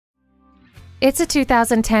It's a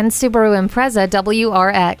 2010 Subaru Impreza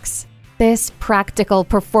WRX. This practical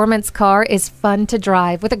performance car is fun to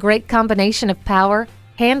drive with a great combination of power,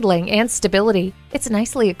 handling, and stability. It's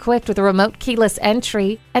nicely equipped with a remote keyless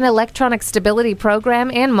entry, an electronic stability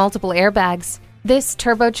program, and multiple airbags. This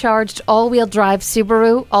turbocharged all-wheel drive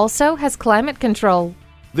Subaru also has climate control.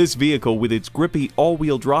 This vehicle with its grippy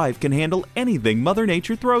all-wheel drive can handle anything Mother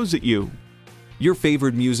Nature throws at you. Your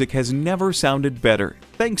favorite music has never sounded better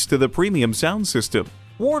thanks to the premium sound system.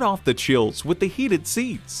 Ward off the chills with the heated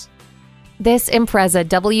seats. This Impreza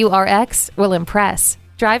WRX will impress.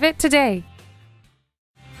 Drive it today.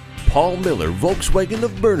 Paul Miller Volkswagen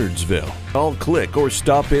of Bernardsville. Call, click, or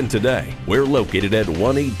stop in today. We're located at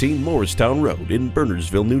 118 Morristown Road in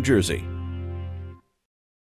Bernardsville, New Jersey.